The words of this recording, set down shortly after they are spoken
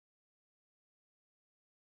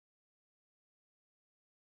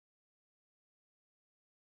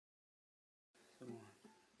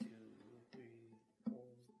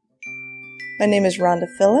My name is Rhonda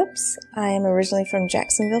Phillips. I am originally from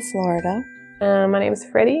Jacksonville, Florida. My name is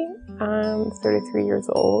Freddie. I'm 33 years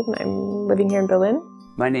old and I'm living here in Berlin.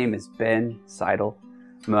 My name is Ben Seidel.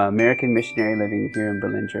 I'm an American missionary living here in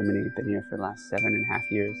Berlin, Germany. Been here for the last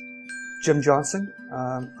 7.5 years. Jim Johnson.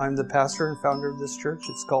 I'm the pastor and founder of this church.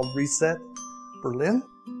 It's called Reset Berlin.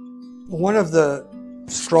 One of the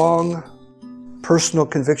strong personal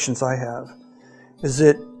convictions I have is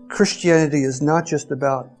that Christianity is not just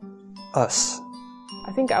about us.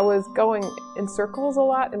 I think I was going in circles a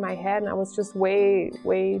lot in my head, and I was just way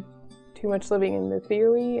too much living in the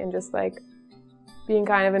theory and just like being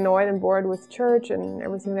kind of annoyed and bored with church and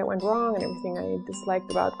everything that went wrong and everything I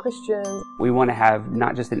disliked about Christians. We want to have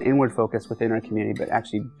not just an inward focus within our community, but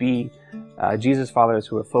actually be Jesus followers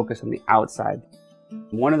who are focused on the outside.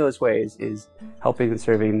 One of those ways is helping and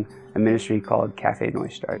serving a ministry called Cafe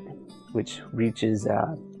Neustart, which reaches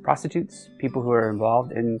prostitutes, people who are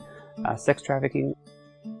involved in sex trafficking.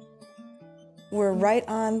 We're right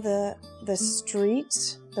on the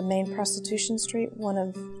street, the main prostitution street, one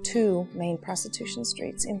of two main prostitution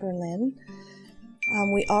streets in Berlin.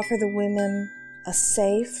 We offer the women a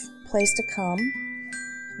safe place to come.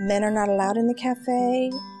 Men are not allowed in the cafe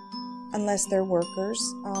unless they're workers.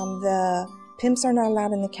 The pimps are not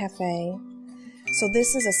allowed in the cafe. So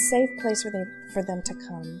this is a safe place for them to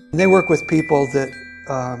come. They work with people that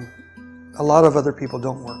a lot of other people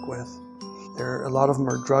don't work with. A lot of them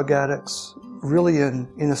are drug addicts, really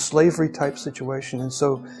in a slavery type situation. And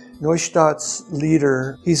so Neustart's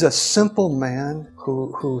leader, he's a simple man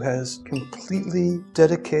who has completely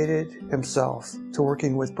dedicated himself to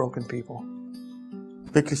working with broken people.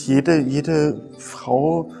 Wirklich jede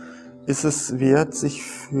Frau ist es wert, sich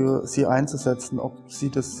für sie einzusetzen, ob sie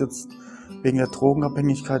das jetzt wegen der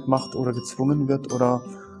Drogenabhängigkeit macht oder gezwungen wird oder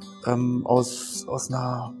aus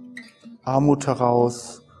einer Armut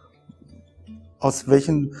heraus, aus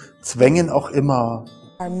welchen Zwängen auch immer.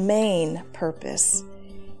 Our main purpose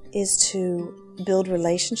is to build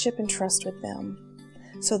relationship and trust with them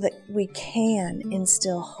so that we can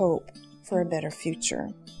instill hope for a better future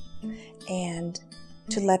and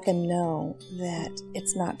to let them know that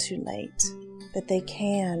it's not too late, that they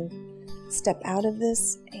can step out of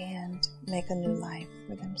this and make a new life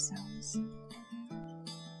for themselves.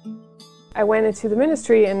 I went into the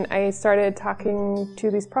ministry and I started talking to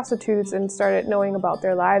these prostitutes and started knowing about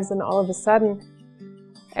their lives, and all of a sudden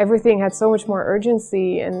everything had so much more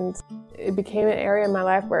urgency, and it became an area in my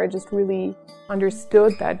life where I just really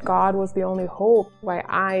understood that God was the only hope, why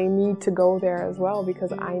I need to go there as well,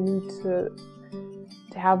 because I need to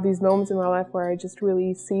have these moments in my life where I just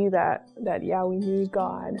really see that yeah, we need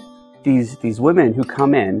God. These women who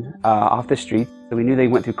come in off the street, so we knew they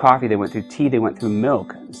went through coffee, they went through tea, they went through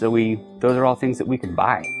milk. So those are all things that we can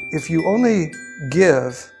buy. If you only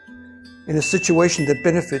give in a situation that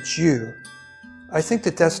benefits you, I think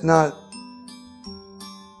that that's not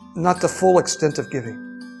the full extent of giving.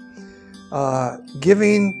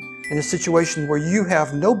 Giving in a situation where you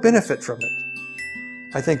have no benefit from it,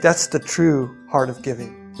 I think that's the true heart of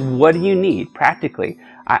giving. What do you need practically?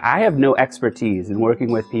 I have no expertise in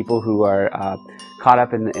working with people who are caught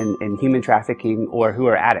up in human trafficking or who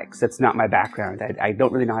are addicts. That's not my background. I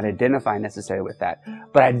don't really know how to identify necessarily with that.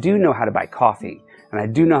 But I do know how to buy coffee, and I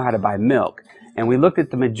do know how to buy milk. And we looked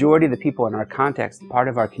at the majority of the people in our context, part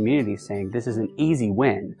of our community, saying this is an easy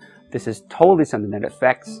win. This is totally something that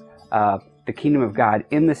affects the kingdom of God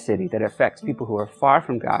in the city, that affects people who are far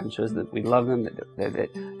from God and shows that we love them,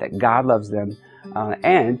 that God loves them,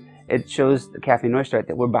 and it shows the Cafe Neustart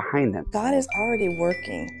that we're behind them. God is already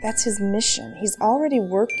working. That's His mission. He's already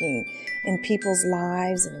working in people's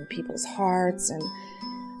lives and in people's hearts and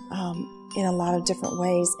in a lot of different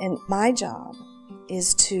ways. And my job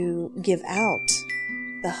is to give out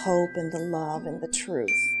the hope and the love and the truth.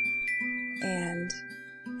 And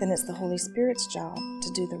then it's the Holy Spirit's job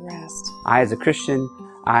to do the rest. I as a Christian,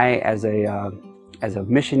 I as a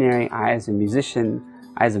missionary, I as a musician,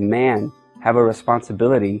 I as a man have a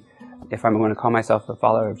responsibility, if I'm going to call myself a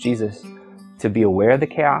follower of Jesus, to be aware of the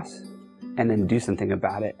chaos and then do something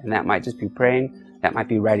about it. And that might just be praying, that might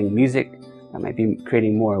be writing music, that might be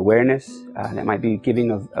creating more awareness, that might be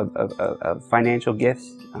giving of financial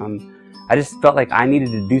gifts. I just felt like I needed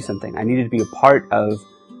to do something. I needed to be a part of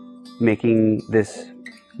making this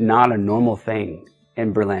not a normal thing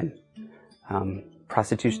in Berlin.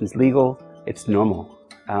 Prostitution's legal, it's normal.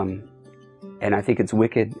 And I think it's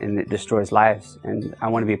wicked and it destroys lives. And I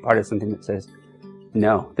want to be a part of something that says,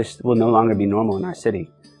 no, this will no longer be normal in our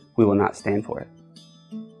city. We will not stand for it.